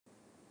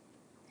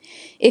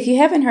If you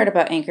haven't heard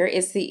about Anchor,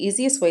 it's the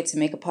easiest way to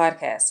make a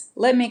podcast.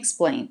 Let me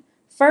explain.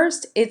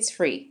 First, it's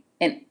free,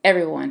 and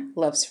everyone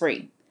loves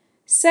free.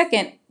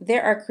 Second,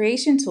 there are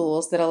creation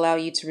tools that allow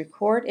you to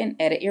record and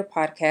edit your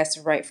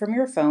podcast right from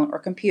your phone or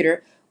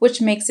computer,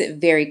 which makes it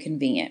very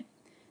convenient.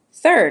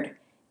 Third,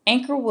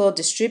 Anchor will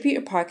distribute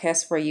your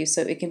podcast for you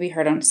so it can be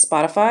heard on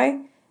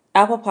Spotify,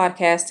 Apple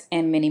Podcasts,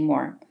 and many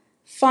more.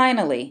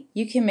 Finally,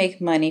 you can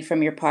make money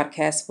from your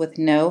podcast with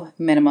no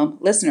minimum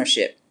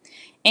listenership.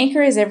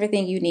 Anchor is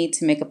everything you need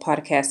to make a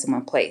podcast in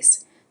one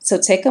place. So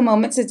take a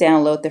moment to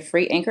download the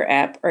free Anchor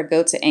app or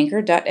go to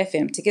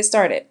anchor.fm to get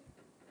started.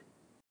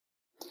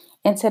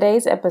 In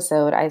today's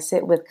episode, I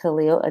sit with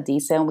Khalil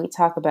Adisa and we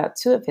talk about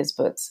two of his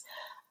books.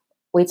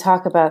 We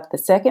talk about the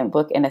second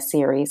book in a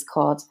series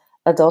called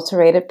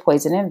Adulterated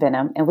Poison and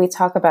Venom, and we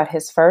talk about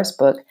his first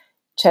book,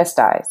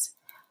 Chastised.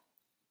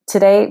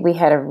 Today, we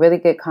had a really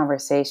good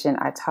conversation.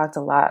 I talked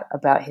a lot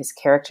about his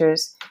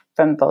characters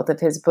from both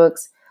of his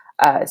books,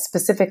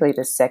 specifically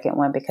the second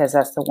one, because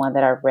that's the one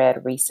that I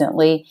read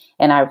recently.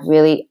 And I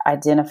really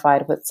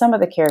identified with some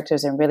of the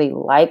characters and really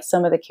liked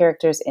some of the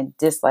characters and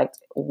disliked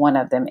one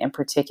of them in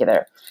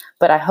particular.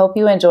 But I hope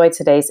you enjoyed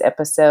today's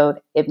episode.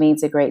 It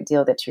means a great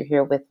deal that you're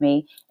here with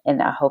me,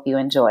 and I hope you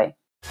enjoy.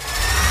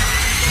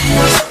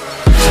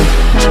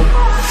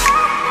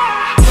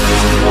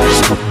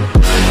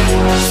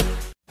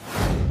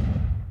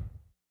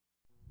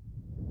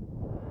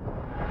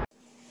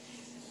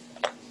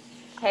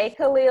 Hey,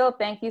 Khalil,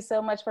 thank you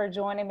so much for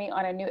joining me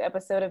on a new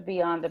episode of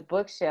Beyond the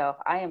Bookshelf.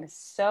 I am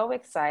so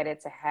excited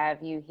to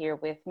have you here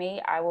with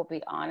me. I will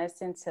be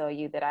honest and tell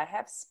you that I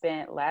have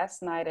spent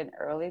last night and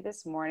early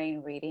this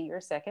morning reading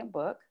your second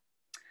book.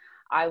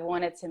 I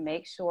wanted to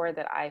make sure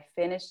that I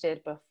finished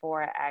it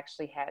before I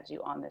actually had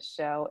you on the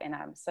show, and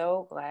I'm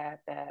so glad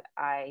that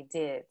I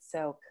did.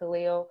 So,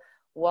 Khalil,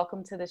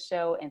 welcome to the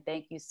show, and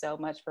thank you so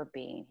much for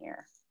being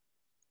here.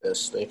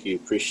 Yes, thank you.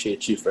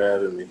 Appreciate you for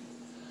having me.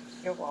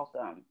 You're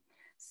welcome.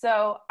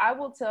 So I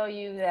will tell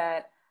you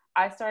that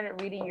I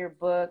started reading your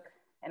book,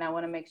 and I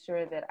want to make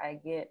sure that I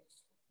get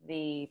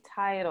the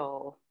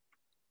title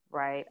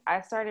right.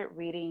 I started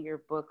reading your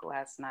book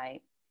last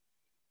night,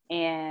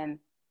 and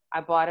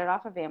I bought it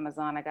off of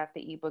Amazon. I got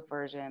the ebook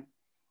version,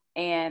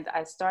 and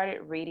I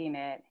started reading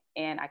it,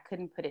 and I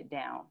couldn't put it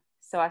down.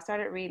 So I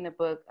started reading the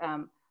book,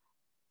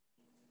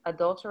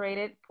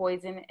 Adulterated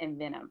Poison and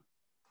Venom.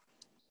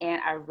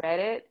 And I read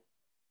it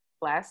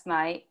last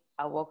night.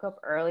 I woke up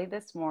early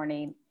this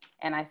morning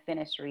and I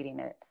finished reading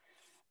it.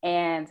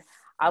 And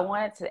I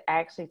wanted to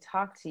actually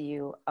talk to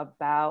you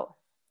about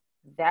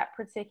that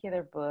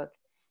particular book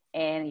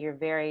and your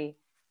very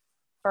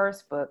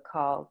first book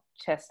called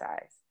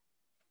Chastised.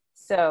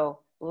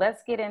 So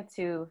let's get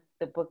into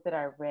the book that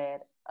I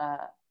read,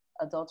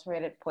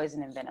 Adulterated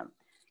Poison and Venom.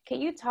 Can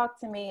you talk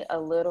to me a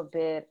little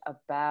bit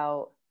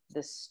about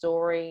the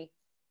story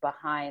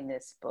behind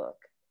this book?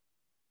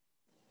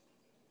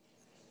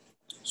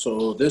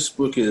 So this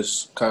book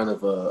is kind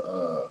of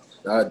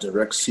not a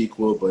direct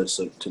sequel, but it's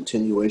a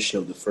continuation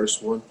of the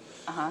first one.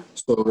 Uh-huh.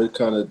 So it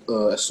kind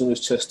of, as soon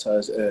as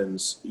Chastised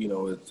ends,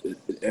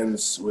 it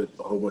ends with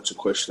a whole bunch of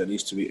questions that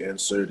needs to be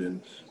answered and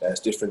has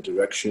different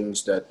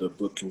directions that the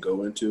book can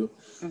go into.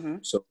 Mm-hmm.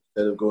 So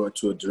instead of going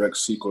to a direct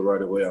sequel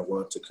right away, I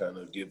wanted to kind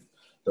of give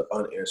the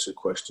unanswered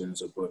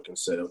questions a book and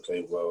say,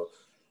 okay, well,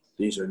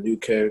 these are new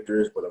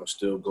characters, but I'm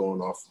still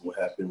going off of what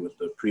happened with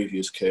the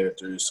previous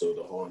characters, so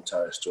the whole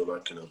entire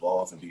storyline can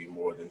evolve and be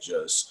more than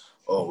just,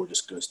 oh, we're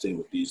just going to stay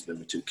with these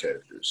limited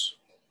characters.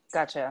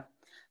 Gotcha.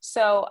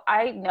 So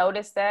I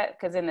noticed that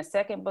because in the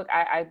second book,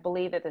 I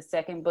believe that the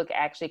second book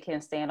actually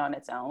can stand on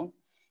its own,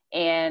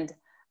 and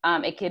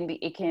it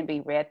can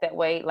be read that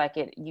way. Like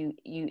you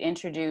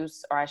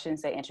introduce, or I shouldn't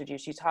say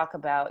introduce. You talk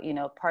about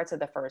parts of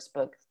the first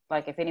book.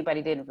 Like if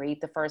anybody didn't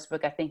read the first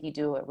book, I think you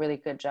do a really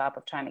good job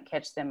of trying to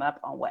catch them up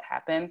on what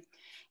happened.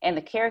 And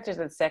the characters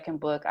of the second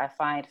book I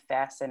find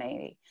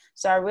fascinating.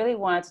 So I really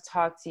wanted to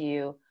talk to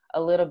you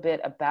a little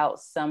bit about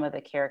some of the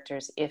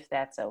characters, if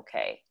that's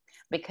okay,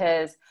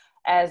 because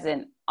as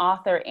an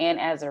author and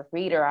as a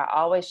reader, I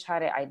always try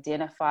to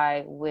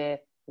identify with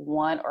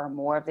one or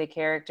more of the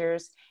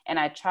characters, and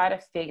I try to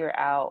figure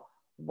out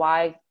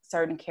why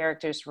certain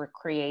characters were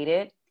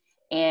created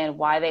and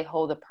why they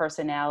hold the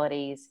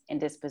personalities and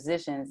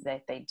dispositions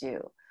that they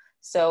do.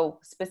 So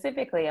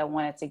specifically, I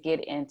wanted to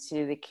get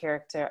into the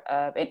character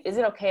of, and is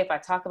it okay if I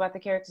talk about the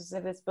characters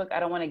of this book? I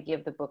don't want to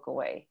give the book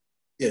away.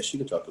 Yes, you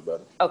can talk about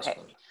it. Okay.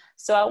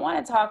 So I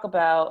want to talk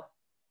about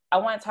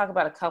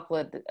a couple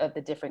of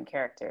the different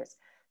characters.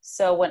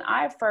 So when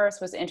I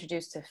first was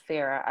introduced to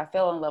Farah, I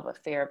fell in love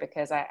with Farah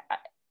because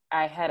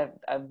I had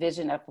a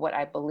vision of what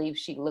I believe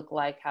she looked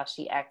like, how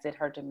she acted,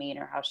 her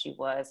demeanor, how she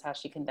was, how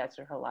she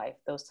conducted her life,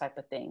 those type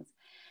of things.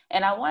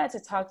 And I wanted to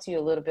talk to you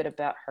a little bit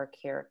about her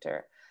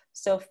character.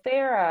 So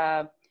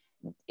Farah,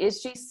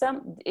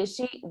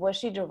 was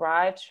she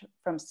derived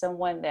from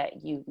someone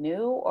that you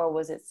knew, or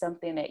was it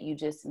something that you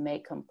just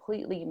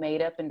completely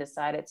made up and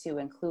decided to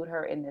include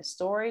her in this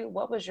story?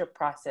 What was your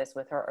process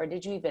with her, or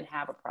did you even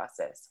have a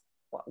process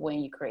when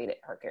you created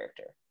her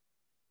character?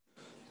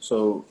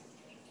 So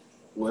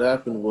what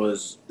happened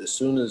was as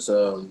soon as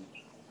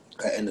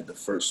I ended the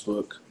first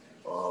book,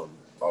 um,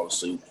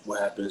 obviously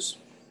what happens,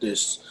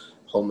 there's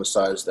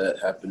homicides that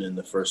happen in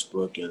the first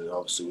book, and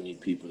obviously we need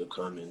people to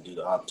come and do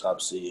the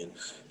autopsy and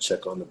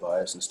check on the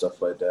bias and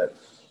stuff like that.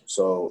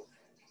 So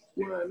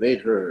when I made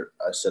her,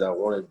 I said I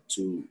wanted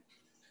to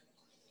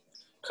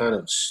kind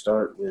of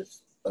start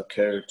with a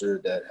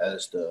character that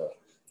has the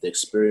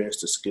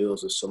experience, the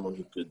skills of someone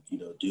who could,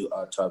 do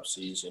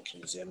autopsies and can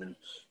examine,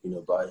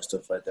 bodies,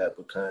 stuff like that,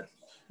 but kind of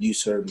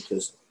use her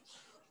because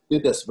I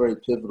think that's very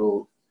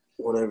pivotal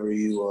whenever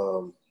you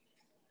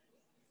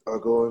are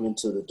going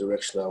into the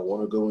direction I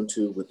want to go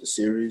into with the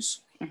series,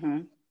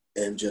 Mm-hmm.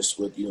 and just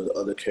with the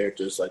other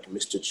characters like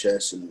Mr.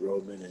 Chess and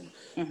Roman and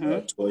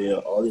Mm-hmm.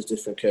 Toya, all these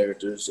different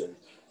characters, and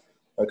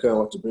I kind of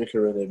want to bring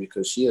her in there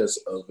because she has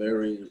a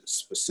very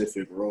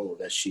specific role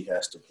that she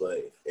has to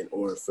play in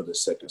order for the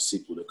second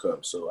sequel to come.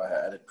 So I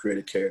had to create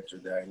a character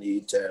that I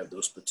need to have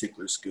those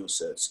particular skill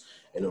sets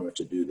in order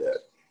to do that.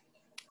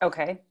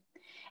 Okay.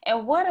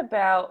 And what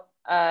about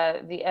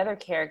the other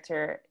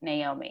character,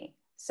 Naomi?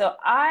 So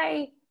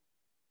I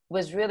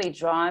was really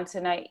drawn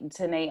to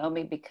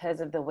Naomi because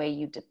of the way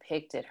you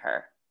depicted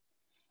her.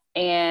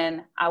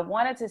 And I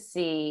wanted to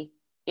see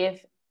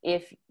if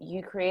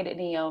you created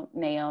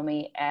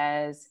Naomi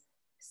as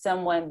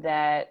someone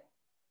that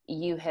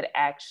you had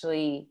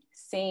actually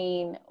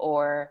seen,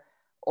 or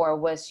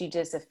was she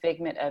just a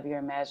figment of your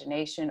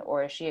imagination,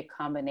 or is she a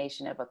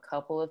combination of a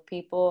couple of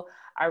people?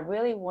 I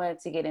really wanted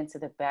to get into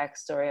the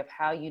backstory of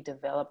how you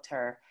developed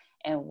her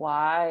and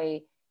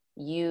why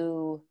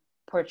you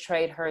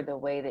portrayed her the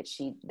way that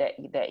you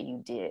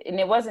did. And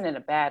it wasn't in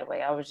a bad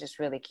way. I was just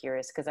really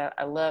curious because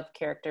I love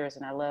characters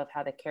and I love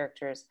how the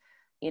characters,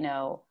 you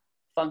know,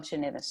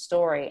 function in the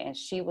story. And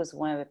she was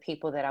one of the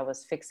people that I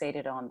was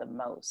fixated on the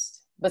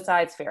most.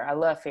 Besides Farrah, I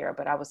love Farrah,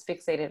 but I was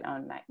fixated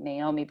on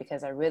Naomi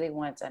because I really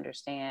wanted to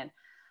understand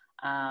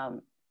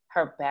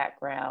her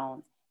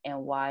background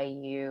and why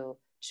you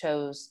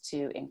chose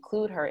to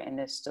include her in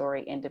this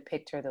story and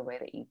depict her the way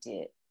that you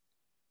did.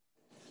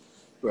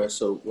 Right.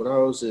 So when I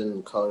was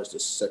in college the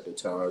second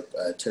time,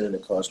 I attended a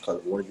college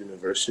called Warner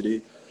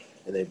University,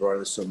 and they brought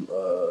in some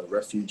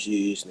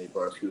refugees, and they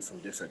brought people from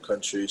different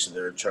countries, and they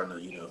were trying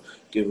to,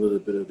 give a little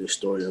bit of their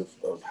story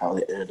of how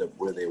they ended up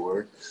where they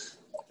were.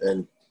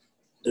 And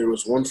there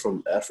was one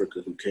from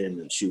Africa who came,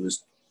 and she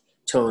was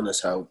telling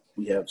us how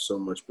we have so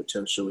much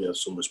potential, we have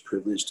so much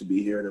privilege to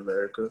be here in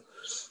America,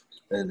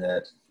 and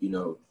that,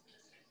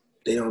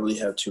 they don't really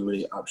have too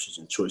many options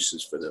and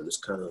choices for them. It's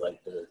kind of like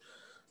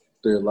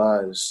their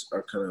lives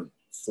are kind of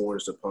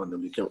forced upon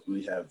them. They can't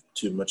really have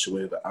too much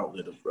away of an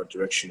outlet of a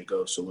direction to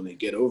go. So when they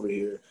get over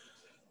here,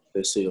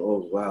 they say,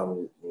 "Oh wow,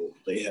 well,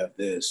 they have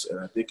this," and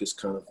I think it's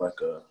kind of like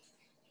I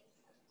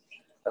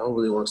don't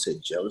really want to say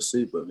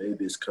jealousy, but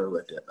maybe it's kind of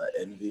like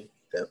a envy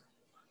that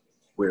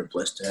we're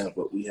blessed to have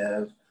what we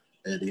have,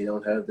 and they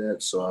don't have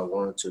that. So I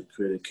wanted to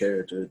create a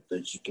character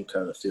that you can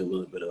kind of feel a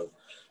little bit of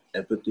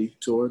empathy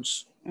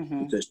towards,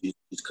 Mm-hmm. because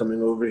she's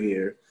coming over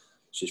here.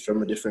 She's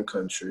from a different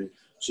country.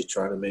 She's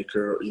trying to make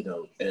her,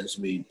 ends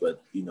meet.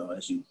 But,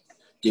 as you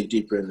dig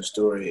deeper in the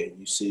story and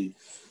you see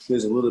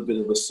there's a little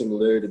bit of a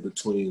similarity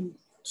between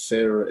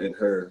Sarah and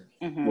her,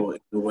 Mm-hmm. well, in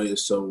a way,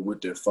 so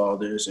with their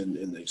fathers and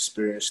the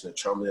experience and the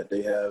trauma that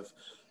they have.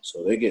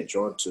 So they get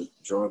drawn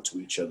to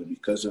each other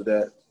because of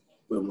that.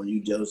 But when you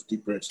delve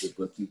deeper into the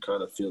book, you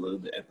kind of feel a little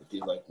bit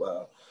empathy, like,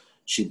 wow,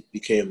 she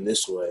became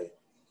this way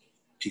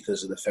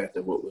because of the fact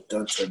that what was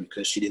done to her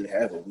because she didn't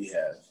have what we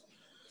have.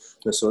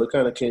 And so it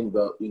kind of came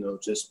about,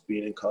 just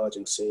being in college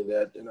and seeing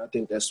that. And I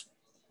think that's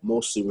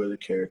mostly where the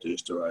character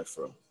is derived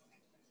from.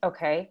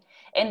 Okay.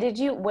 And did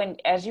you,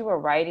 as you were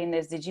writing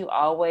this, did you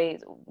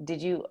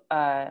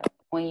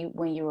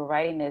when you were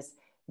writing this,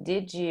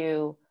 did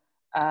you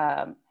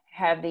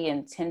have the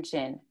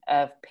intention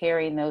of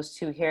pairing those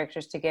two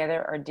characters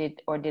together, or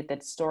did the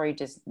story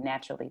just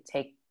naturally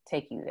take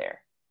you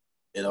there?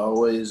 It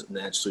always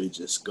naturally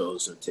just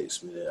goes and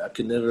takes me there. I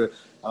could never,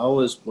 I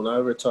always, when I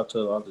ever talk to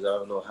the authors, I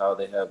don't know how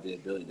they have the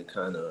ability to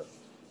kind of,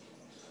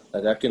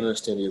 like, I can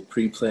understand you're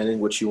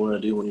pre-planning what you want to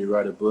do when you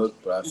write a book,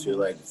 but I feel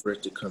Mm-hmm. like for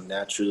it to come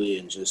naturally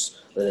and just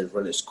let it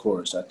run its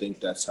course, I think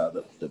that's how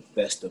the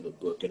best of a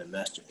book and a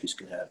masterpiece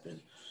can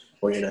happen.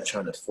 Where you're not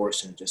trying to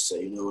force it and just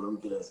say, you know what, I'm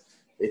going to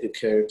make a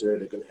character,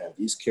 they're going to have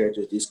these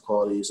characters, these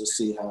qualities, let's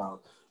see how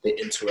they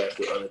interact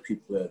with other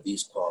people who have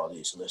these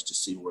qualities, and let's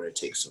just see where it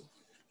takes them.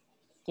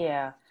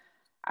 Yeah,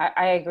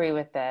 I agree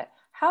with that.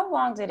 How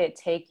long did it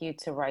take you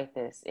to write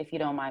this, if you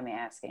don't mind me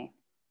asking?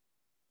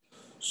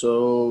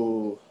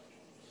 So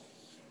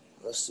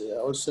let's see,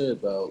 I would say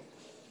about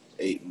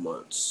 8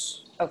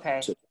 months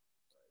Okay. to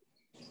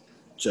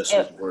just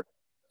with Yep. work,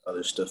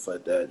 other stuff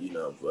like that,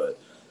 but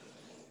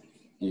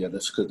yeah,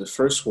 that's because the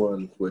first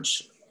one,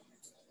 which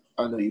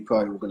I know you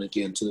probably were going to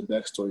get into the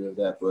backstory of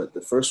that, but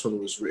the first one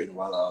was written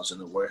while I was in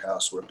the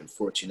warehouse working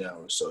 14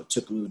 hours, so it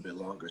took a little bit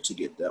longer to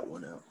get that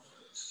one out.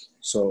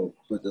 So,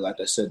 but like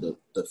I said,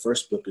 the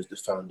first book is the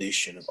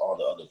foundation of all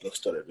the other books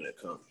that are going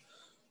to come.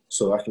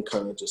 So I can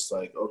kind of just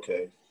like,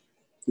 okay,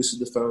 This is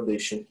the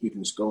foundation. We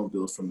can just go and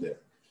build from there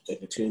and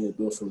continue to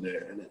build from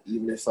there. And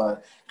even if I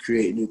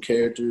create new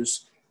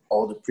characters,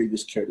 all the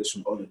previous characters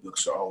from other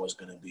books are always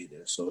going to be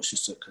there. So it's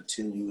just a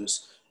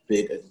continuous,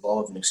 big,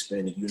 evolving,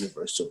 expanded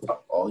universe of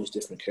all these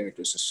different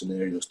characters and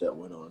scenarios that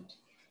went on.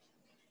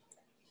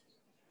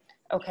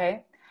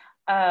 Okay.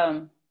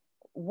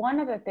 One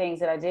of the things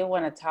that I did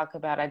want to talk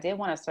about, I did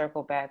want to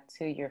circle back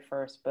to your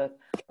first book,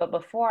 but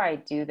before I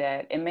do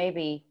that, and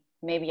maybe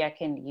I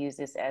can use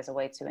this as a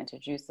way to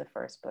introduce the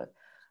first book.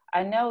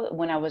 I know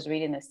when I was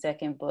reading the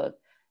second book,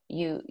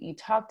 you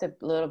talked a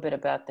little bit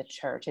about the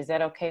church. Is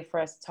that okay for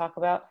us to talk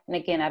about? And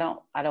again, I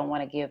don't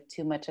want to give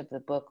too much of the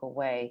book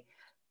away,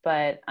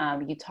 but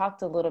you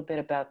talked a little bit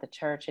about the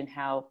church and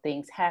how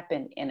things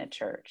happen in a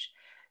church.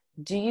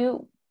 Do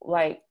you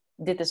like,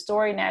 did the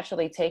story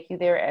naturally take you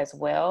there as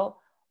well?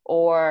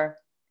 Or,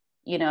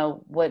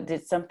 what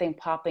did something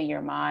pop in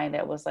your mind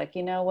that was like,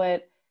 you know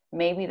what,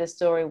 maybe the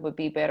story would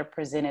be better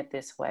presented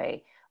this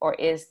way? Or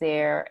is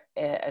there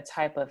a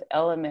type of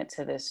element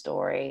to this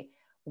story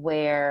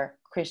where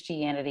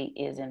Christianity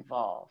is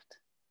involved?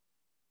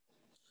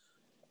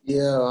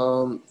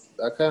 Yeah,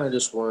 I kind of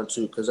just wanted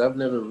to, because I've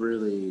never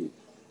really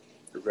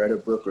read a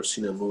book or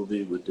seen a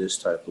movie with this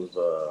type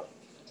of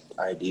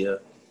idea.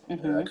 And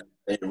I Mm-hmm.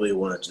 didn't really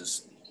want to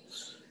just,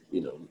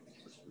 you know,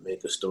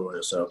 make a story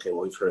and say, okay,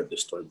 well, we've heard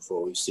this story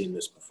before, we've seen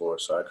this before.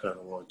 So I kind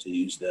of wanted to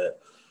use that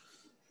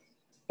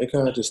and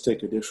kind of just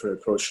take a different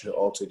approach to it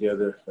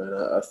altogether. And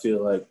I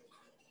feel like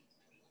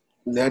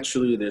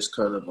naturally there's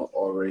kind of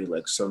already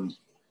like some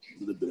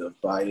little bit of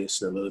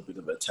bias and a little bit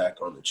of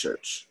attack on the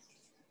church.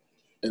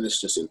 And it's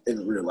just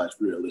in real life,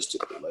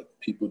 realistically, like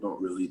people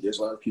don't really, there's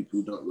a lot of people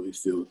who don't really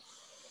feel,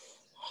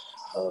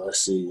 let's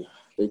see,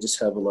 they just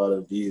have a lot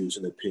of views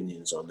and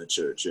opinions on the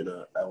church. And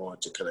I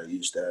want to kind of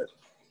use that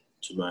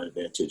to my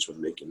advantage when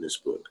making this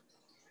book.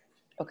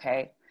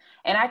 Okay.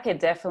 And I could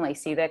definitely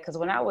see that because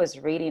when I was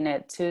reading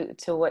it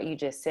to what you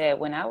just said,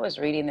 when I was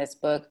reading this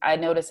book, I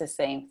noticed the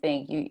same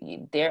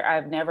thing.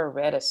 I've never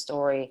read a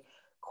story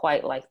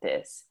quite like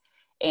this.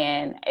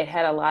 And it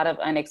had a lot of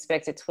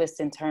unexpected twists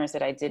and turns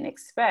that I didn't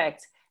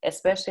expect,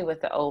 especially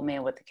with the old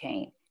man with the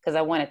cane, because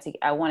I wanted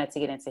to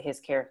get into his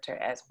character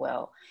as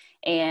well.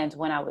 And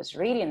when I was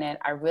reading it,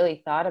 I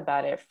really thought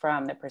about it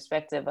from the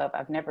perspective of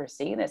I've never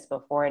seen this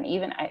before. And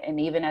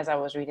even as I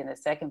was reading the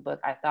second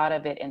book, I thought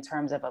of it in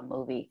terms of a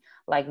movie,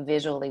 like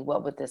visually,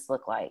 what would this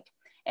look like?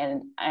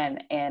 And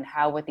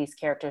how would these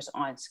characters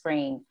on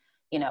screen,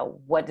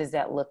 what does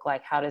that look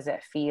like? How does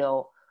that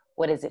feel?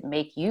 What does it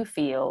make you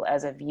feel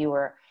as a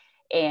viewer?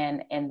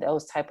 And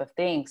those type of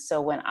things. So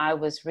when I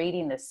was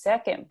reading the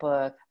second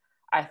book,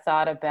 I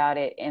thought about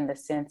it in the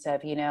sense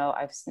of,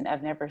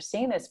 I've never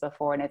seen this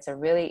before, and it's a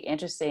really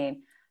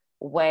interesting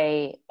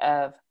way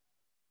of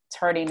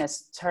turning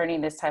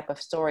this type of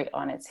story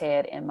on its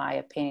head, in my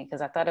opinion,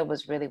 because I thought it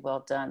was really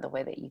well done the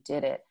way that you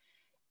did it.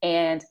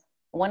 And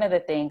one of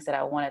the things that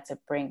I wanted to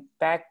bring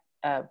back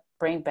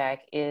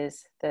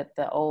is that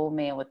the old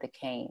man with the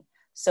cane.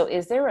 So,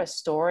 is there a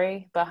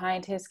story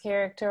behind his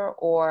character,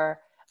 or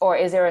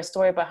is there a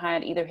story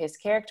behind either his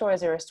character, or is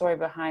there a story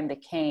behind the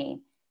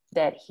cane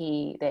that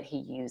he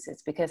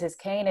uses, because his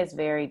cane is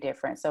very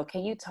different? So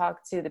can you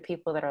talk to the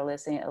people that are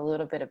listening a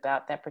little bit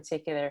about that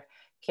particular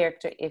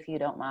character, if you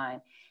don't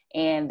mind,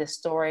 and the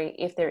story,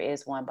 if there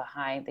is one,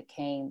 behind the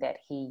cane that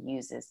he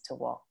uses to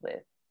walk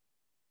with?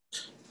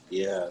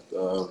 Yeah,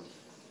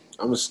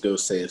 I'm just going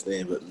to say his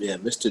name, but yeah,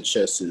 Mr.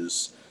 Chess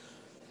is,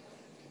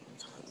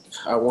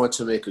 I want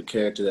to make a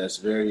character that's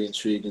very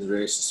intriguing,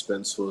 very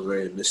suspenseful,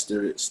 very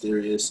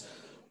mysterious.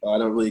 I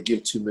don't really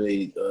give too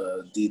many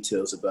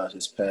details about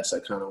his past. I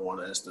kind of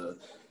want, as the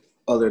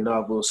other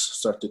novels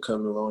start to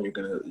come along, you're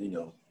going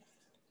to,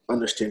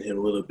 understand him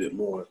a little bit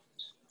more.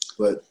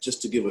 But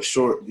just to give a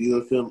short view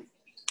of him,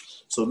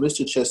 so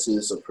Mr. Chess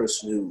is a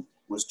person who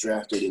was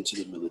drafted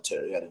into the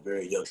military at a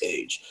very young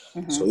age. So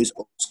Mm-hmm. he's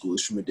old school.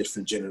 He's from a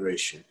different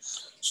generation.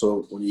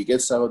 So when he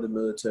gets out of the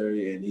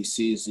military and he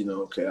sees,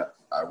 okay,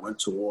 I went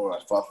to war,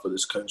 I fought for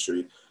this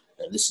country,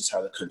 and this is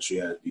how the country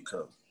has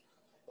become.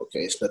 Okay,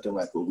 it's nothing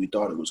like what we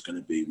thought it was going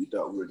to be. We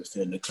thought we were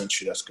defending a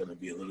country that's going to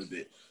be a little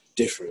bit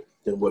different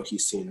than what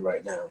he's seeing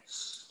right now.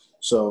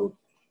 So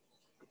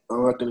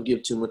I'm not going to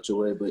give too much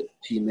away, but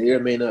he may or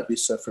may not be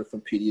suffering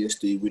from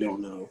PTSD. We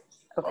don't know.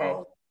 Okay.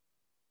 Um,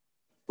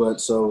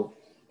 but so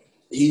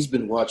he's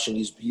been watching.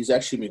 He's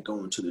actually been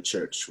going to the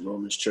church,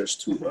 Romans church,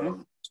 to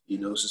Mm-hmm. he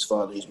knows his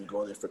father. He's been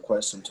going there for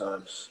quite some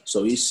time.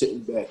 So he's sitting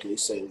back and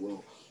he's saying,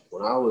 "Well,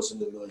 when I was in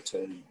the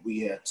military,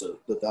 we had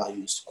the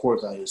values, core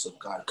values of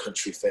God,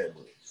 country,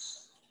 family.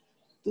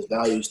 The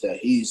values that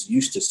he's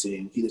used to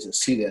seeing, he doesn't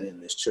see that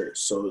in this church.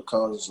 So it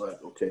causes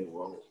like, okay,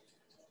 well,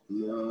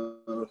 no,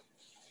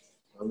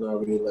 I'm not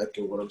really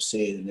liking what I'm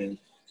seeing. And then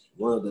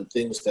one of the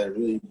things that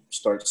really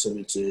starts him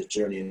into his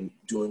journey and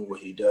doing what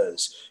he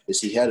does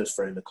is he had a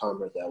friend, a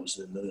comrade that was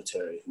in the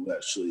military who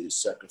actually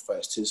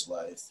sacrificed his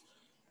life,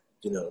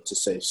 to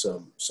save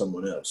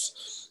someone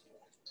else.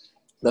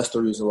 That's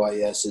the reason why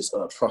he has his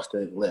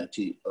prosthetic leg.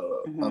 He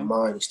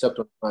stepped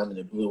on a mine and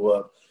it blew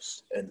up,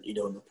 and in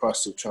the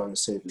process of trying to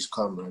save his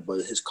comrade.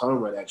 But his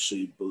comrade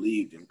actually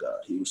believed in God.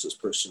 He was this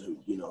person who,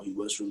 he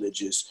was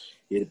religious.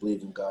 He had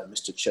believed in God.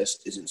 Mr. Chess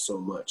isn't so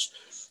much.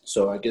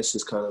 So I guess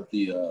it's kind of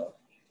the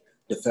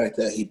fact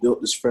that he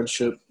built this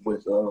friendship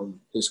with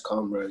his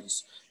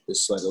comrades.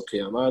 It's like, okay,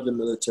 I'm out of the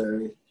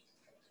military.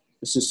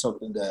 This is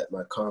something that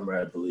my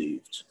comrade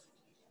believed.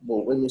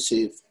 Well, let me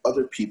see if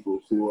other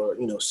people who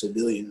are,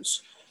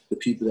 civilians, the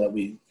people that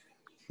we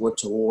went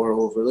to war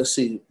over, let's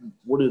see,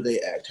 what do they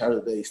act? How do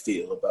they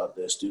feel about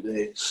this? Do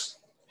they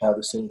have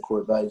the same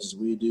core values as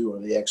we do? Are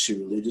they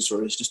actually religious,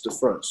 or is it just a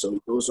front? So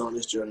he goes on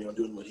this journey on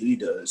doing what he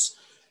does.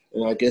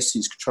 And I guess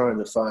he's trying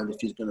to find if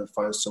he's going to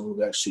find someone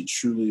who actually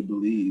truly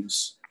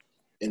believes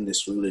in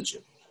this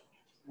religion.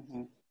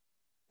 Mm-hmm.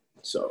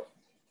 So.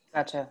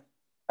 Gotcha.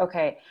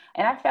 Okay.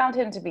 And I found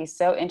him to be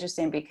so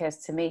interesting because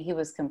to me, he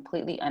was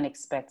completely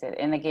unexpected.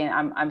 And again,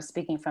 I'm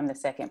speaking from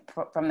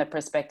the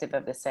perspective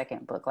of the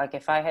second book. Like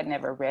if I had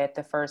never read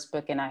the first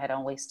book and I had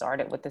only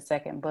started with the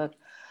second book,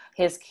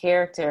 his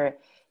character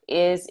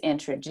is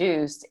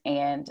introduced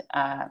and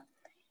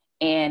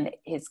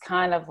it's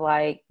kind of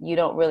like, you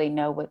don't really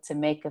know what to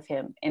make of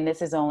him. And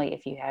this is only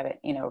if you haven't,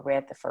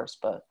 read the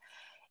first book.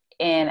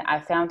 And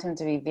I found him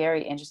to be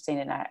very interesting.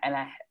 And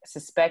I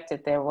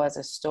suspected there was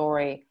a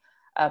story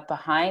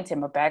behind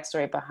him, a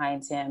backstory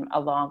behind him,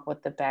 along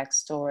with the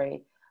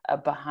backstory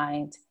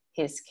behind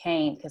his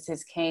cane, because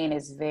his cane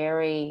is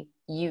very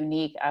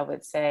unique, I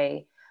would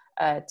say,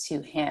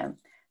 to him.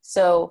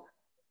 So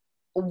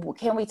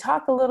can we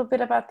talk a little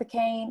bit about the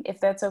cane, if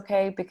that's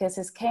okay? Because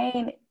his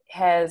cane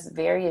has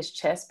various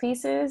chess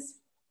pieces,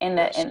 and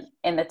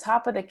the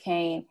top of the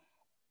cane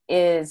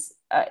is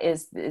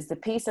the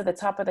piece of the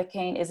top of the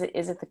cane. Is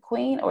it the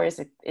queen or is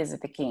it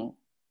the king?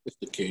 It's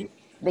the king.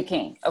 The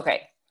king.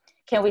 Okay.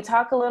 Can we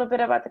talk a little bit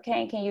about the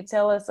cane? Can you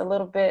tell us a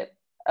little bit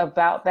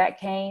about that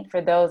cane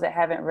for those that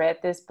haven't read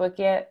this book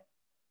yet?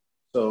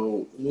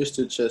 So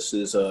Mr. Chess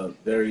is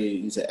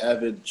he's an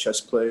avid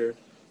chess player.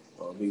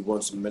 He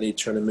won many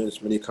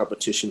tournaments, many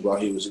competitions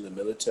while he was in the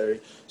military.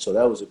 So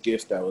that was a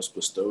gift that was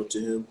bestowed to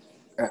him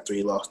after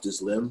he lost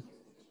his limb.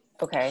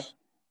 Okay.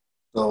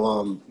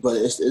 So, but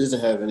it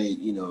doesn't have any,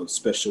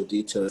 special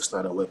detail. It's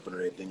not a weapon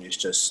or anything. It's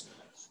just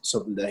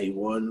something that he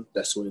won.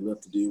 That's what he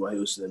loved to do while he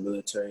was in the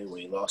military.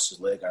 When he lost his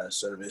leg out of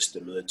service,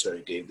 the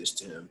military gave this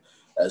to him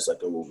as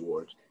like a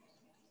reward.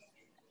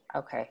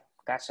 Okay.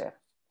 Gotcha.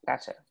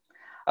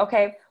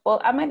 Okay.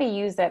 Well, I'm going to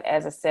use that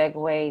as a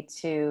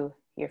segue to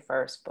your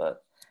first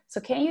book. So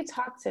can you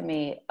talk to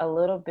me a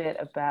little bit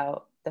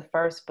about the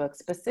first book,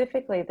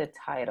 specifically the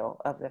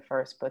title of the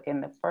first book?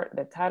 And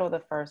the title of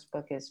the first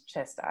book is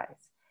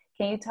Chastise.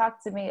 Can you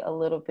talk to me a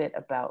little bit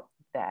about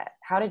that?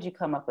 How did you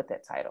come up with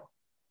that title?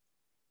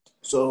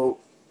 So,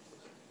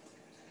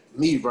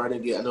 me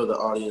writing it, I know the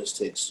audience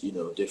takes,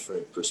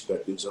 different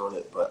perspectives on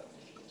it, but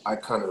I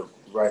kind of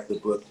write the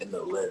book in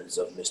the lens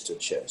of Mr.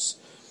 Chess.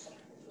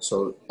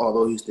 So,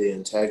 although he's the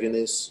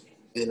antagonist,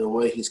 in a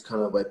way, he's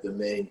kind of like the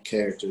main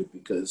character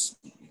because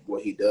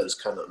what he does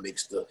kind of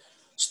makes the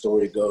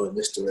story go in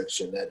this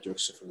direction, that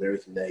direction, from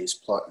everything that he's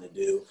plotting to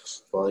do,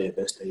 for all the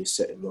events that he's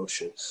set in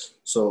motion.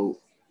 So,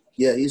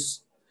 yeah,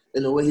 he's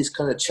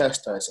kind of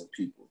chastising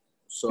people.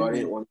 So I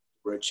didn't want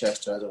to word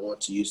chastise. I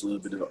want to use a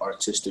little bit of an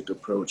artistic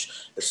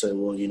approach and say,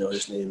 well,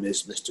 his name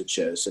is Mr.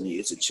 Chess and he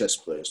is a chess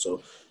player.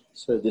 So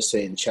instead of just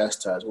saying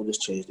chastise, we'll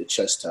just change the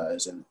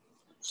chastise. And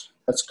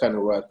that's kind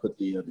of where I put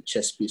the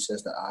chess piece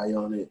as the eye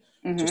on it,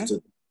 just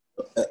an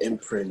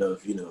imprint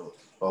of,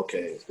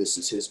 okay, this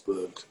is his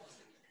book.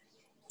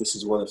 This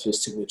is one of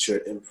his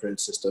signature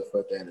imprints and stuff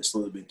like that. And it's a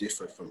little bit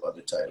different from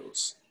other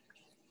titles.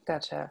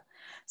 Gotcha.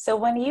 So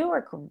when you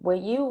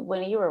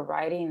were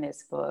writing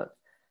this book,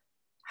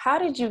 how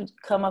did you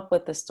come up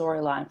with the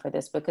storyline for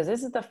this? Because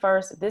this is the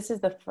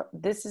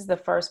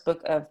first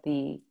book of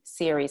the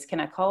series.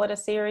 Can I call it a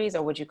series,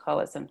 or would you call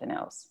it something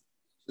else?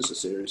 It's a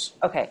series.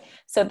 Okay.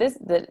 So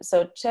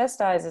so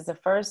Chastise is the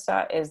first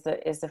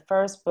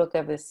book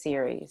of the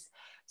series.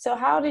 So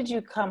how did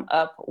you come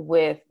up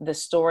with the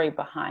story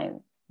behind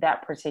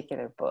that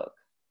particular book?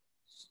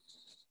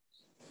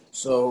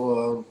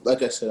 So,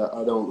 like I said,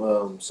 I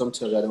don't.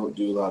 Sometimes I don't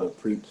do a lot of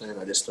pre-plan.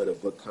 I just let a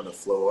book kind of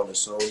flow on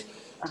its own.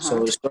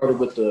 So it started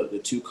with the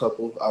two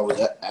couple. I was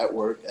at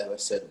work, as I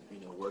said,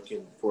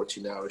 working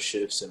 14-hour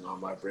shifts, and on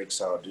my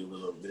breaks, I would do a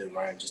little bit of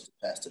writing just to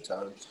pass the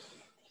time.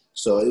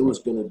 So it was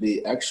going to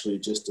be actually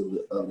just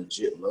a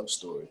legit love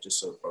story,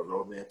 just a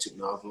romantic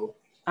novel.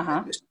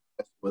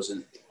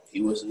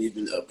 He wasn't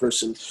even a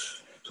person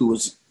who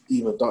was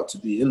even thought to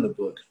be in the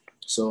book.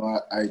 So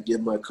I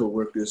give my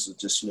coworkers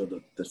just,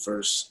 the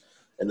first,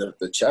 and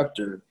the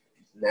chapter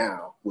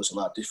now was a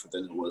lot different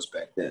than it was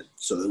back then.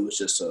 So it was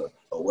just a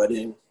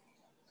wedding.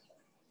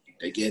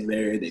 They get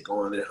married, they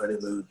go on their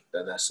honeymoon,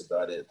 and that's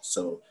about it.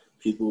 So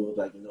people were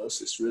like, this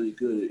is really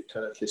good. It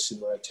kind of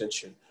catches my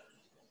attention.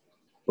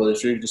 But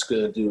if you're just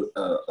going to do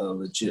a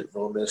legit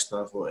romance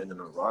novel and an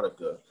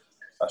erotica,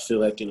 I feel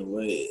like in a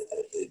way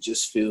it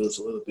just feels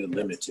a little bit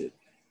limited.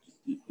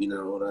 You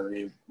know what I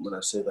mean when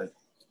I say like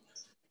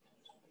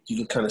you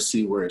can kind of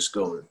see where it's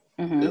going.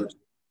 It Mm-hmm. was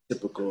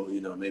typical,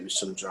 maybe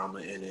some drama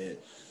in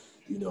it,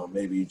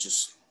 maybe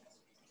just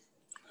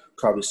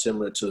probably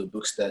similar to the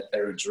books that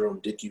Eric Jerome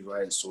Dickey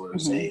writes or Mm-hmm.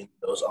 Zane,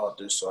 those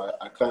authors. So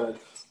I kind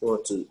of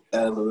want to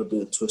add a little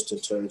bit of twist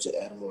and turns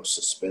to add more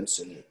suspense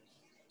in it.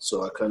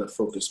 So I kind of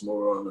focus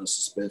more on the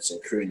suspense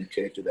and creating a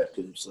character that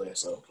could say,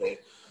 okay,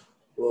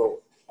 well,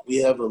 we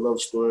have a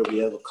love story, we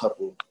have a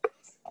couple,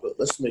 but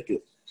let's make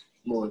it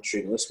more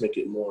intriguing. Let's make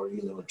it more,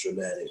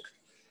 dramatic.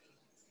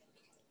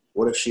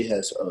 What if she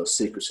has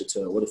secrets to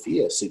tell? What if he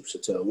has secrets to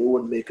tell?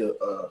 What would make a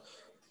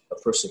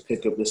person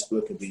pick up this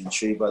book and be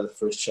intrigued by the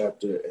first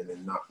chapter and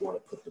then not want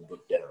to put the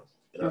book down?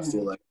 And I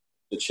feel Mm-hmm. like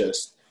the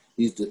chess,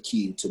 he's the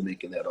key to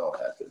making that all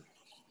happen.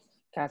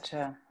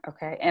 Gotcha.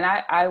 Okay. And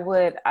I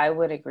would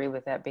agree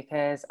with that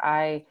because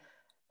honestly,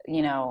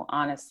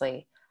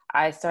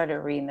 I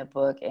started reading the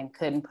book and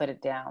couldn't put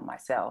it down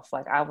myself.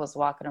 Like I was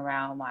walking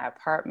around my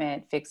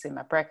apartment, fixing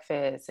my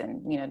breakfast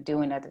and,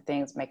 doing other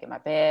things, making my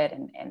bed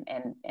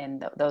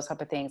and those type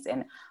of things.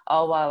 And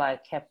all while I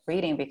kept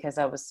reading because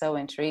I was so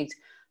intrigued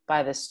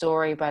by the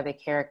story, by the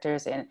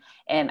characters. When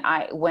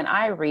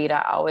I read,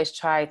 I always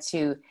try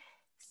to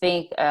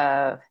think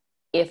of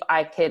if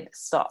I could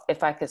solve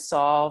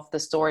the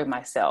story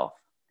myself.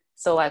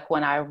 So like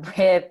when I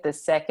read the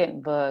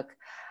second book,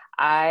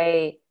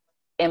 I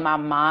in my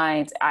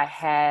mind, I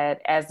had,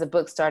 as the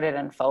book started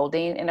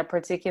unfolding in a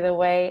particular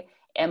way,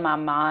 in my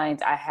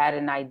mind, I had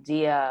an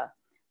idea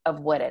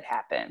of what had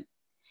happened.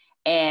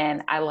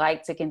 And I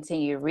like to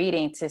continue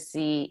reading to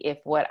see if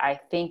what I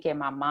think in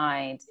my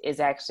mind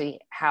is actually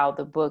how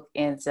the book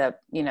ends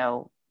up,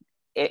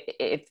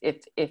 if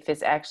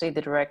it's actually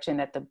the direction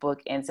that the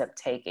book ends up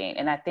taking.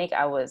 And I think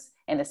I was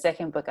in the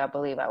second book, I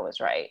believe I was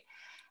right.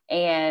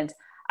 And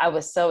I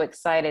was so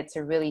excited to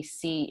really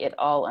see it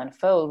all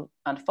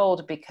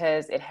unfold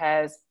because it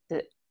has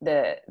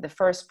the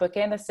first book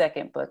and the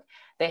second book.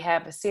 They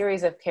have a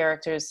series of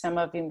characters. Some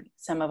of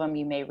them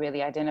you may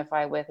really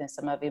identify with, and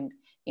some of them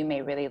you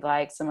may really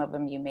like. Some of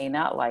them you may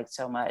not like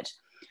so much.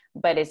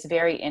 But it's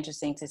very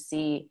interesting to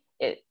see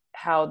it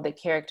how the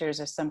characters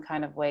are some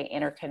kind of way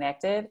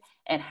interconnected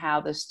and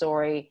how the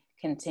story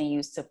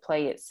continues to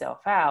play itself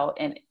out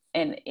and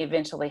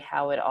eventually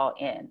how it all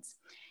ends.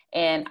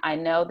 And I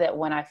know that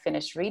when I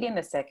finished reading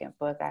the second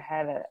book, I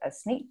had a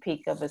sneak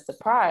peek of a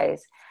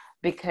surprise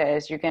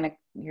because you're going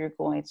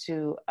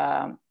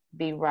to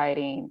be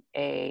writing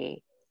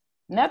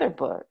another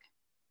book.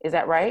 Is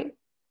that right?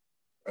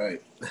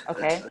 Right.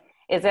 Okay.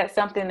 Is that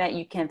something that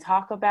you can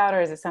talk about,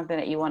 or is it something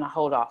that you want to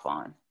hold off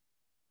on?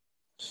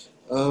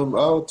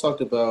 I'll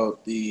talk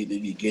about the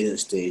beginning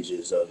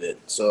stages of it.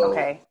 So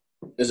Okay.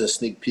 there's a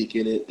sneak peek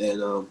in it,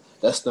 and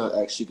that's not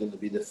actually going to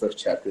be the first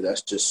chapter.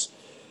 That's just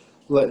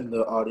letting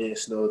the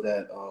audience know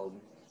that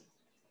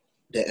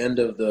the end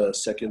of the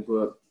second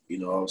book,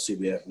 obviously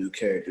we have new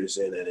characters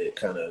in, and it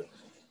kind of,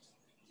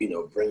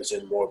 brings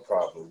in more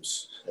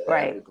problems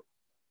Right.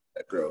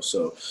 that girl.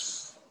 So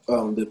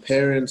the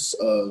parents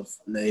of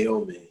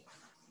Naomi,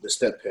 the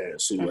step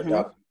parents who Mm-hmm.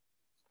 adopted,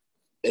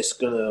 it's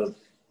gonna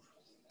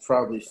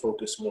probably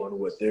focus more on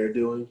what they're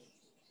doing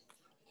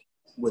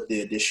with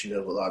the addition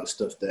of a lot of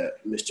stuff that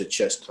Mr.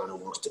 Chess kind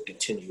of wants to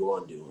continue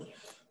on doing.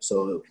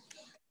 So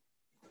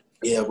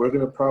yeah, we're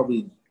gonna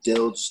probably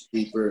delve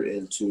deeper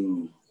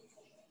into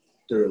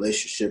the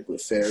relationship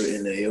with Farrah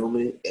and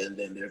Naomi, and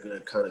then they're gonna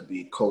kind of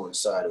be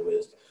coincided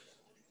with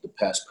the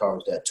past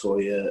problems that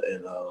Toya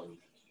and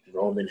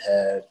Roman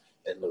had,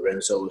 and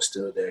Lorenzo is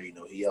still there.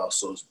 He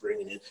also is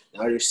bringing in.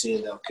 Now you're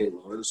seeing that okay,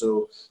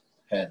 Lorenzo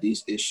had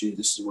these issues.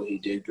 This is what he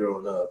did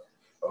growing up.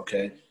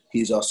 Okay,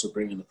 he's also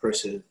bringing the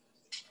person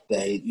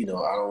that I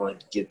don't want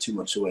to give too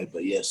much away,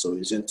 but yeah, so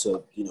he's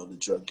into the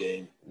drug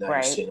game. Now you're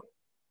Right. seeing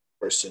a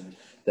person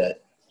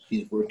that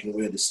he's working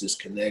with. This is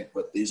Connect,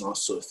 but he's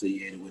also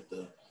affiliated with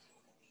the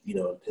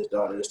his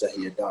daughters that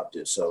he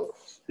adopted. So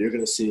they're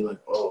gonna see like,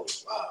 oh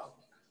wow,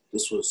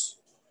 this was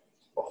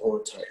a whole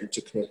entire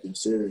interconnecting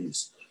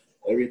series.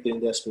 Everything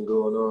that's been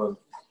going on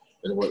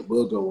and what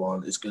will go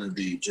on is going to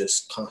be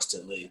just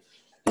constantly.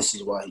 This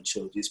is why he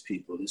chose these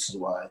people. This is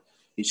why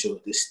he chose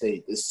this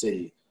state, this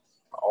city.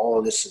 All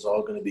of this is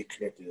all going to be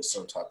connected in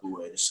some type of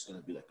way. It's going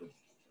to be like a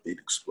big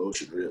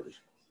explosion, really.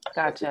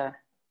 Gotcha.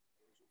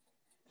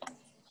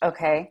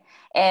 Okay.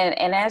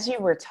 And as you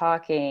were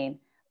talking,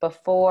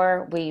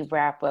 before we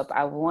wrap up,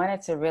 I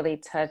wanted to really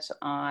touch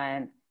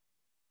on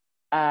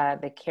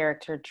the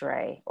character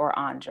Dre or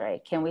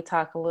Andre. Can we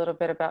talk a little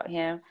bit about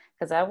him?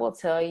 Because I will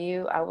tell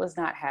you, I was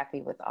not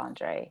happy with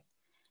Andre.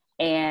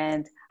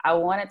 And I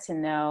wanted to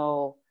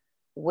know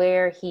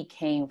where he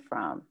came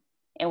from.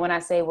 And when I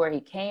say where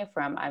he came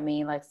from, I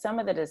mean like some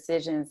of the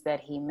decisions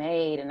that he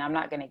made, and I'm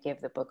not going to give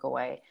the book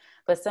away,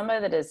 but some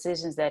of the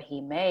decisions that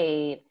he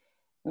made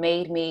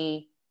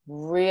me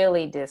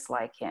really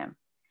dislike him.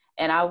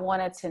 And I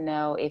wanted to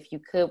know if you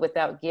could,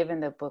 without giving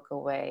the book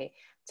away,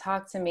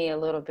 talk to me a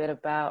little bit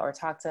about, or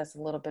talk to us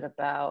a little bit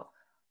about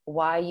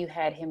why you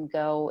had him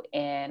go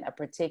in a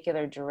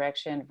particular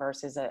direction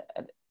versus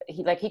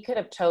he could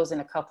have chosen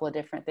a couple of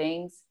different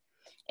things,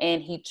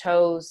 and he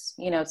chose,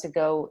 to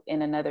go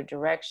in another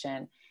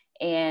direction.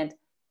 And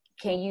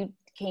can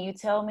you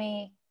tell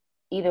me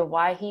either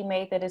why he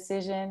made the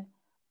decision,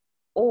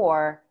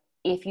 or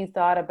if you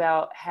thought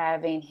about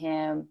having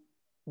him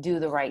do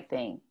the right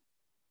thing?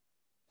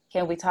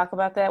 Can we talk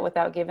about that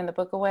without giving the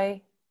book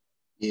away?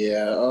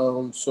 Yeah.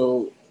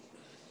 So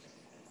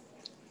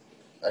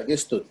I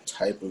guess the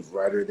type of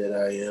writer that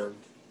I am,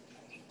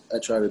 I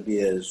try to be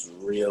as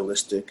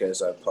realistic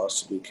as I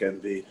possibly can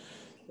be.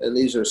 And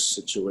these are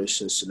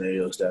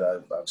scenarios that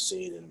I've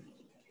seen and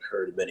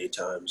heard many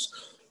times.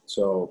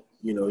 So,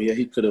 yeah,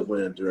 he could have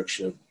went in a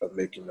direction of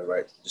making the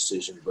right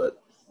decision,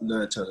 but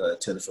 9 times out of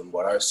 10, from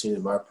what I've seen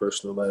in my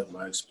personal life,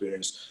 my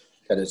experience,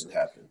 that doesn't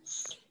happen.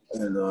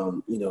 And,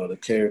 the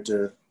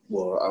character,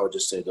 well, I would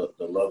just say the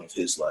love of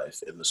his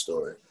life in the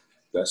story.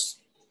 That's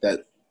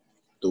that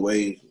the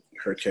way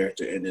her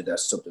character ended,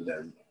 that's something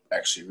that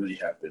actually really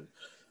happened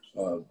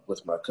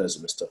with my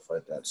cousin and stuff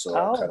like that. So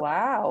I Oh, kind of,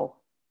 wow.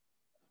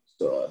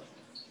 so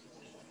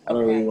I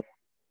don't really Okay. want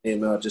to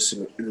name out just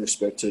in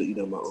respect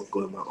to my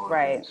uncle and my aunt,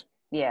 Right. but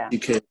Yeah. he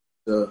came.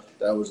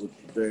 That was a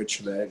very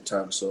traumatic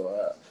time.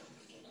 So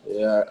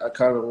yeah, I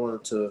kind of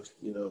wanted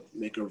to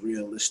make a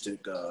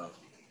realistic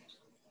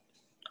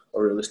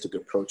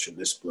approach in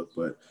this book,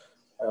 but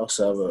I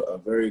also have a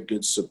very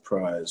good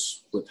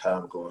surprise with how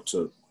I'm going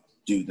to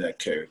do that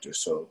character.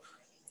 So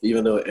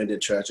even though it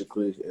ended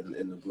tragically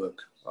in the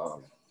book,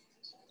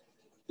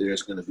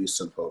 there's going to be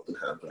some hope in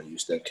how I'm going to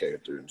use that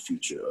character in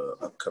future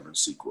upcoming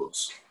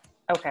sequels.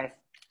 Okay.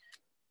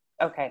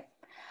 Okay.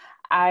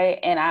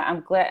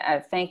 I'm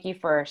glad. Thank you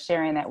for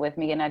sharing that with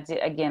me. And I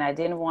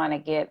didn't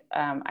want to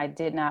I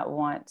did not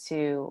want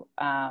to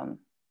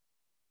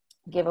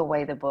give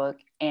away the book,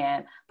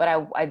 but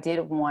I did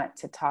want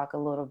to talk a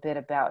little bit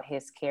about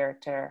his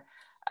character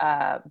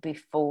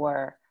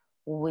before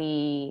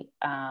we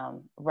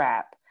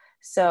wrap.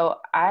 So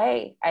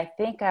I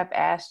think I've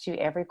asked you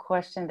every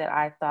question that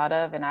I thought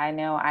of, and I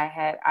know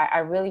I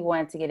really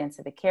wanted to get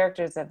into the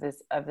characters of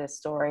this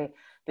story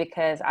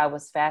because I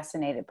was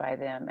fascinated by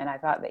them, and I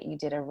thought that you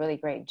did a really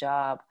great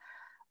job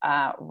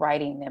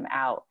writing them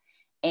out.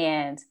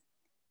 And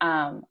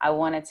I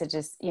wanted to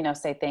just,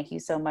 say thank you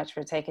so much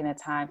for taking the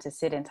time to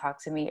sit and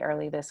talk to me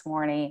early this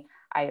morning.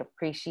 I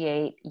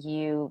appreciate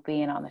you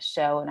being on the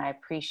show, and I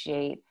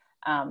appreciate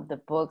the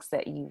books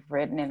that you've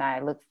written, and I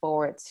look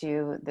forward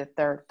to the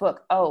third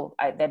book. Oh,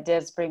 that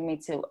does bring me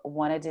to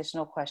one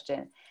additional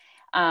question.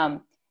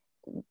 Um,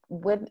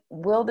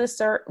 will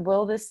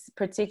this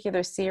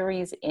particular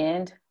series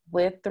end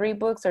with 3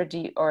 books, or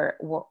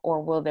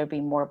or will there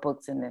be more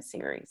books in this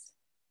series?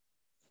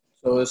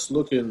 So it's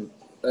looking,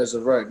 as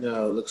of right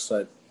now, it looks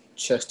like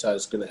Chestnut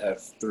is going to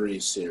have 3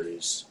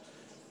 series,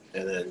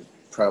 and then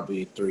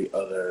probably 3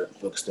 other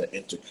books that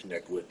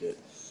interconnect with it.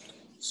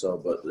 So,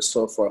 but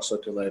so far it's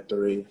looking like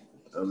 3.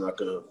 I'm not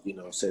gonna,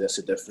 say that's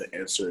a definite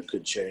answer. It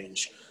could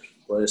change,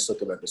 but it's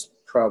looking like it's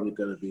probably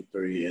gonna be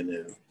 3, and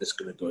then it's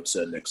gonna go to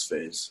the next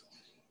phase.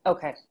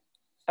 Okay.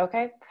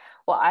 Okay.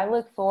 Well, I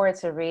look forward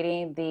to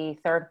reading the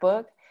third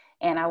book.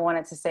 And I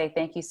wanted to say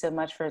thank you so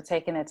much for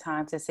taking the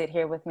time to sit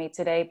here with me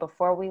today.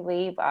 Before we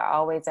leave, I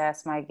always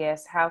ask my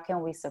guests, how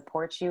can we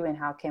support you and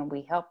how can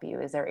we help you?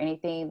 Is there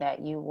anything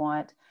that you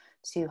want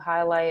to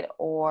highlight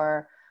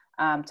or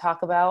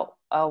talk about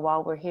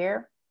while we're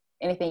here?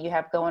 Anything you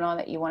have going on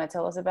that you want to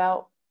tell us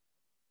about?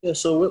 Yeah,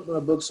 so with my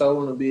books, I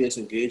want to be as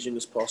engaging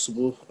as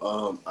possible.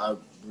 I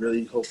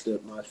really hope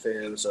that my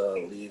fans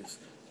leave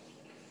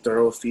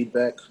thorough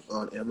feedback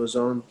on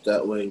Amazon.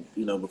 That way,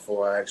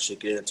 before I actually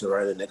get into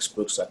writing the next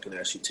books, I can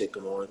actually take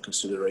them all in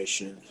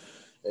consideration,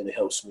 and it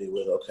helps me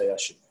with, okay, I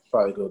should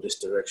probably go this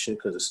direction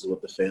because this is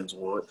what the fans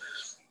want.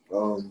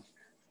 Um,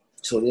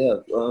 so yeah,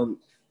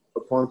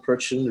 upon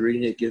purchasing,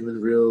 reading it, giving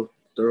real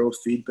thorough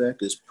feedback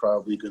is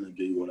probably going to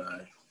be what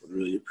I would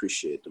really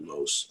appreciate the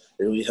most.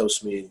 It really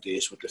helps me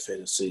engage with the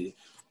fantasy.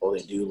 Oh,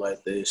 they do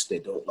like this, they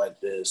don't like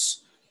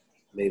this.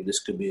 Maybe this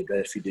could be better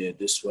if you did it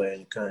this way,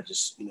 and it kind of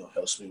just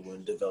helps me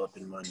when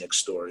developing my next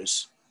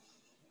stories.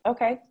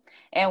 Okay.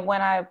 And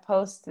when I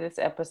post this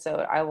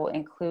episode, I will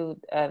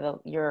include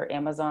your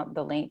Amazon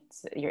link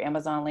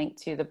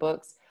to the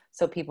books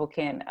so people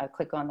can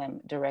click on them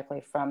directly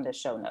from the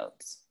show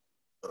notes.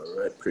 All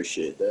right,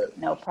 appreciate that.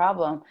 No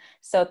problem.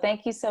 So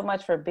thank you so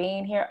much for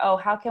being here. Oh,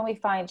 how can we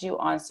find you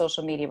on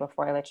social media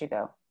before I let you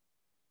go?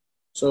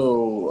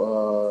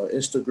 So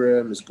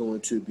Instagram is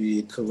going to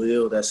be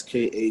Khalil. That's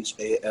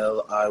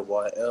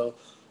KHALIYL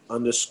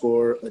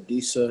underscore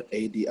Adisa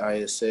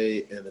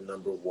ADISA and the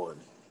number 1.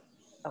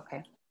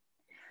 Okay.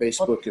 Well,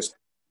 Facebook is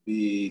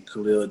be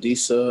Khalil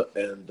Adisa,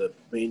 and the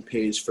main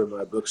page for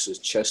my books is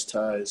Chest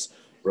Ties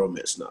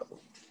romance novel.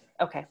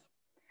 okay.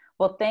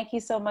 Well, thank you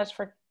so much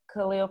for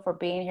Khalil for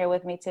being here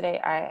with me today.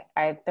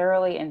 I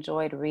thoroughly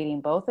enjoyed reading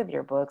both of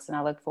your books, and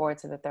I look forward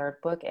to the third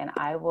book, and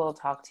I will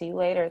talk to you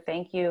later.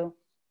 Thank you.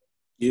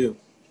 You.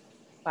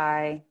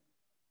 Bye.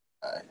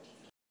 Bye.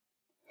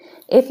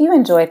 If you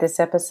enjoyed this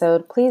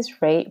episode,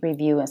 please rate,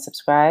 review, and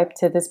subscribe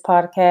to this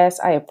podcast.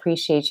 I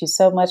appreciate you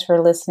so much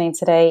for listening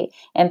today.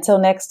 Until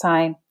next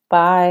time,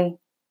 bye.